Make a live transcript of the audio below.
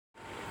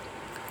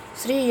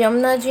શ્રી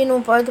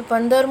યમુનાજીનું પદ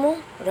 15મું,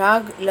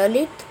 રાગ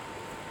લલિત,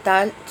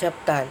 તાલ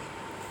જપતાલ.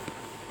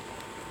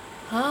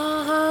 હા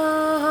હા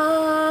હા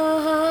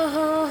હા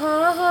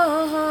હા હા હા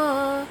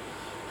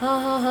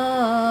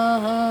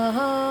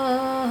હા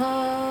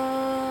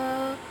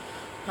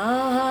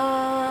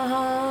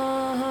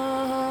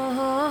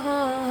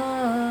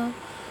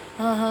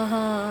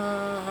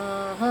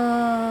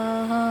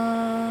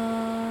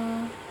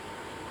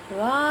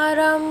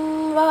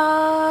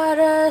વારંવાર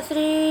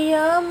શ્રી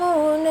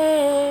યમુને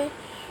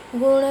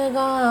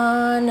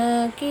ગુણગાન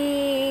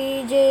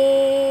કીજે,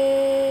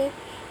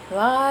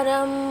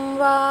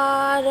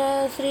 વારંવાર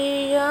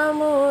શ્રી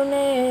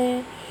યમુને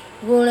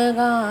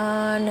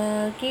ગુણગાન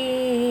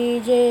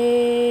કીજે,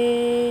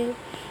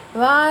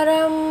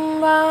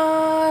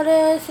 વારંવાર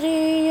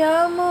શ્રી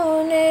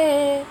યમુને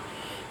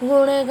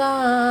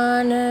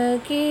ગુણગાન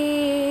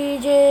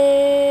કીજે,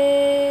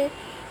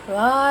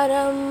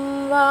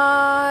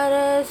 વારંવાર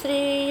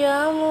શ્રી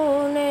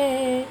યમુને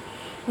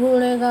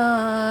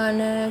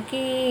ગુણગાન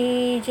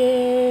કીજે.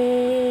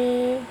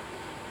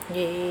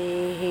 જે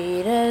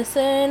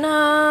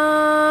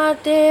રસના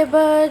તે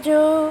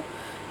ભજો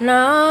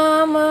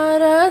નામ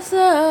રસ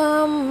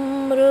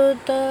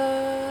અમૃત,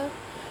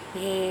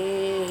 જે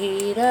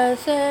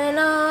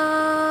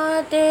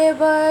રસના તે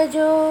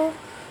ભજો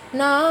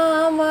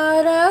નામ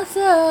રસ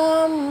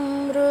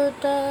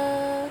અમૃત,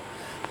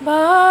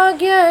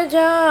 ભાગ્ય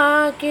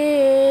જાકે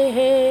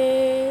હે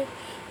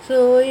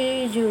સોઈ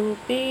જુ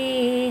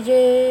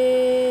પીજે,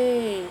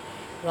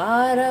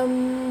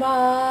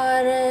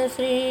 વારંવાર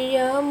શ્રી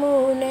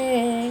યમુને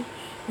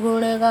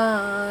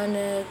ગુણગાન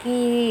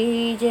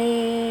કીજે,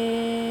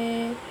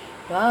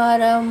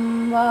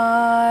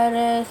 વારંવાર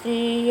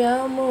શ્રી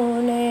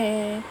યમુને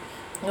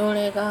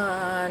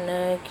ગુણગાન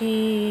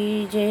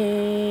કીજે.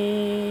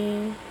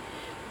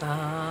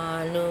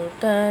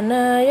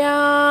 ભાનુતનયા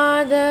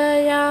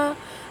દયા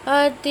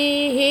અતિ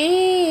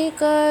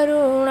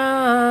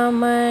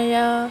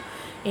કરુણામયા,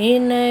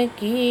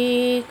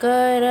 इनकी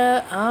कर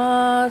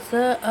आस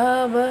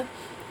अब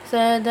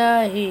सदा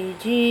ही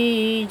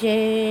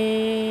जीजे,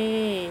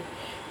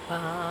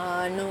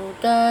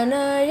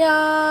 भानुतनया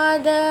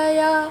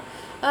दया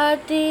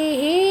अति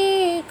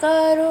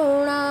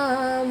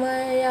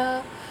करुणामया,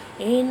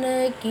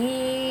 इनकी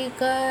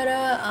कर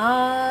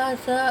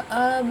आस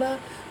अब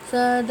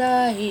सदा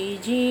ही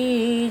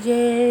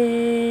जीजे.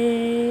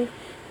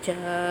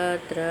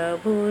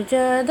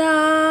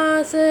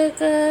 छत्रभुजदास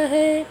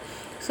कहे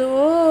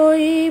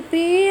सोई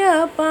पिया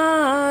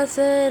पास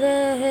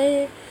रहे,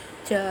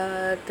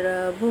 छत्रभुजदास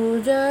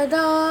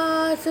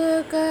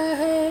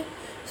कहे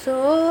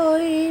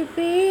सोई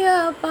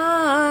पिया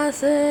पास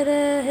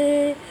रहे,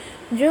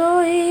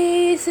 जोई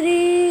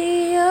श्री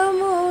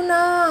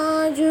यमुना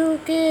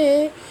जुके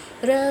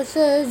रस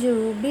जु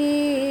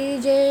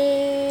बीजे,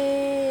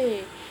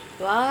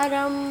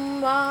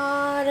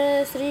 वारंवार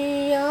श्री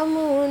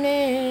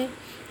यमुने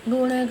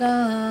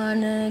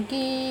गुणगान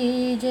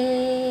कीजे,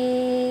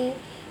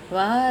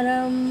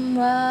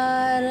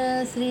 वारंवार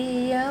श्री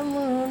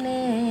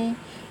यमुने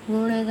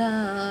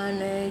गुणगान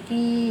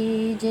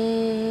कीजे,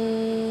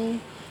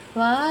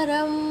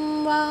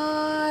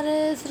 वारंवार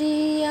श्री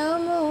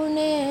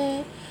यमुने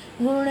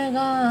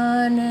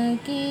गुणगान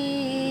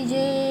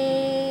कीजे,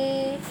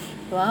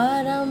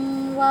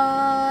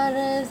 वारंवार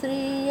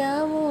श्री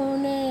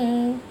यमुने,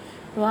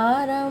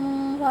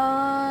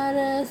 वारंवार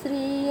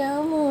श्री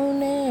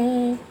यमुने,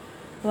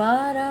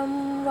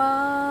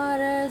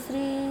 वारंवार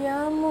श्री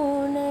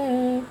यमुने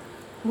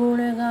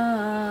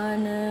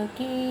गुणगान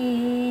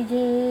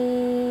कीजे.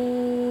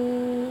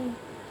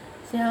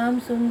 श्याम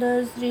सुंदर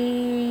श्री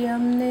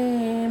यमुने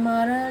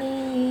महारानी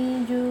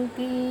जू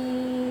की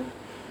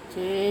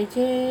जय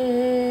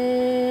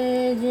जय.